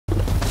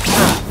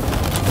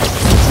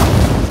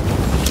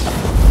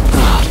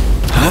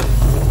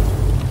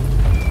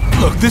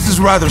This is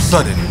rather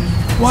sudden.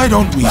 Why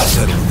don't we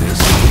settle this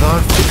with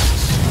our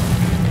fists?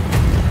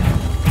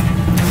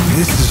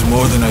 This is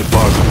more than I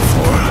bargained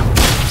for.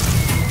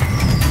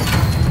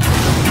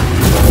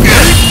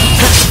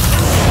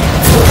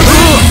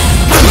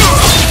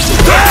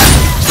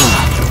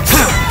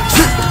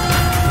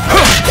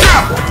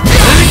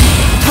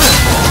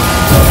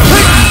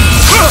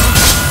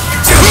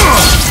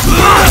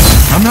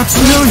 I'm not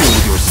familiar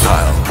with your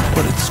style,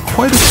 but it's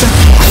quite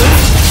effective.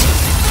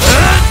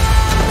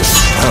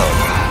 Oh,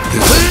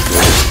 this is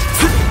good.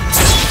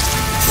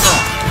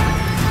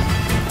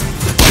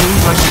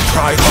 Seems I should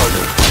try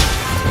harder.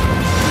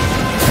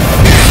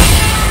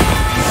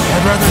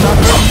 I'd rather not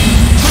go.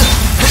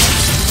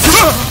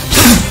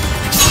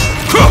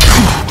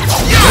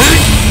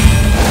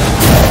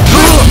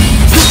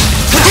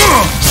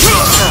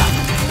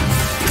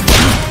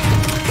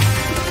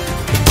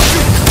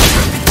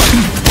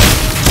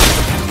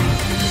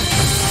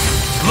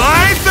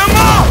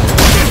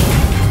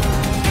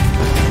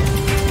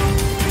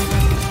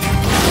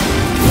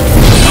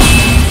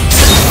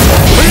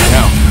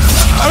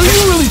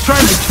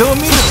 Trying to kill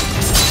me?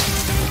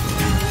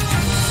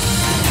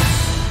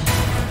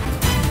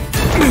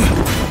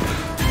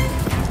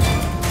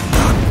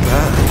 Not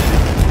bad.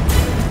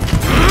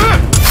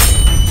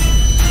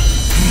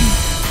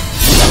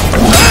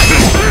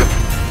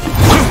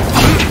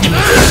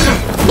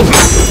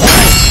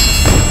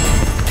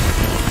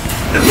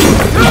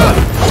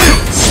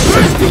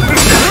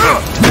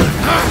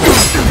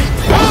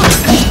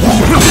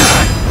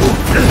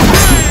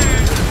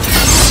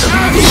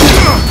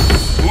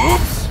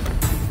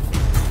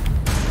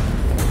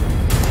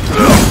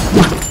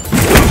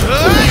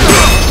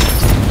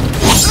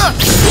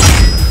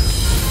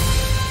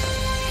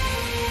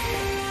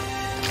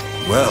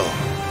 Well,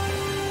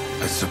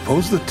 I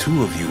suppose the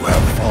two of you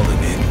have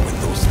fallen in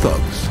with those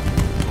thugs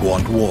who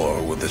want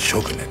war with the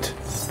shogunate.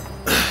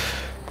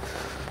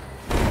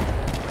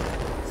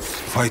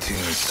 Fighting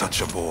is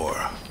such a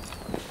bore.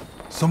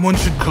 Someone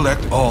should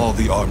collect all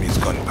the army's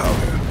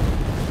gunpowder.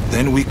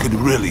 Then we could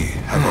really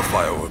have a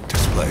firework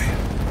display.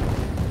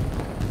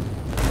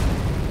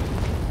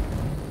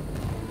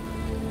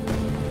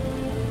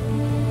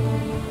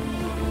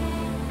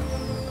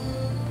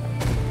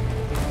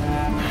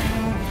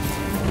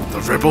 The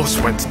rebels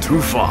went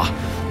too far,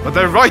 but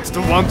they're right to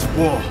want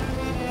war.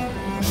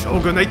 The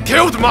shogunate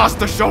killed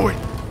Master Shoin!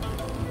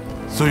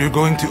 So you're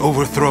going to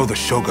overthrow the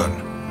shogun?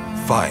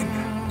 Fine.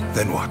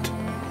 Then what?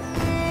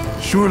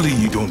 Surely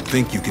you don't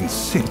think you can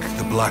sink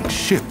the black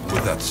ship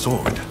with that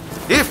sword?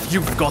 If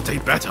you've got a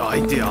better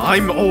idea,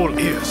 I'm all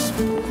ears.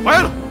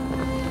 Well,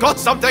 got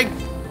something?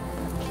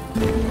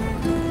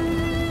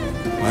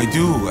 I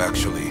do,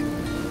 actually.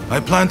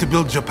 I plan to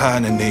build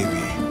Japan a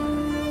navy.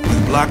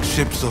 With black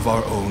ships of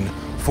our own,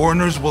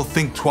 foreigners will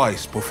think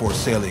twice before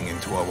sailing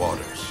into our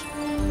waters.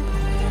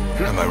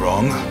 Am I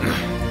wrong?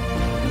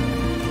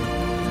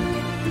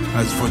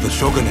 As for the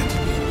shogunate,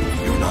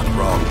 you're not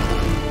wrong.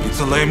 It's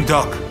a lame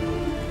duck.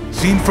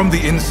 Seen from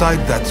the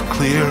inside, that's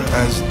clear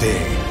as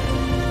day.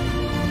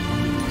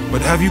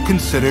 But have you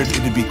considered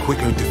it'd be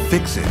quicker to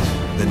fix it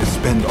than to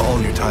spend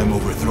all your time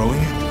overthrowing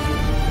it?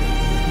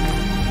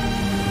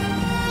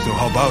 So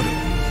how about it?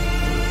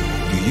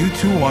 Do you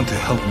two want to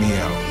help me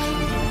out?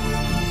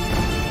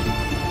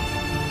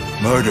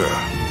 Murder,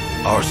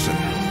 arson.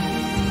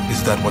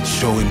 Is that what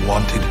Shoin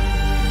wanted?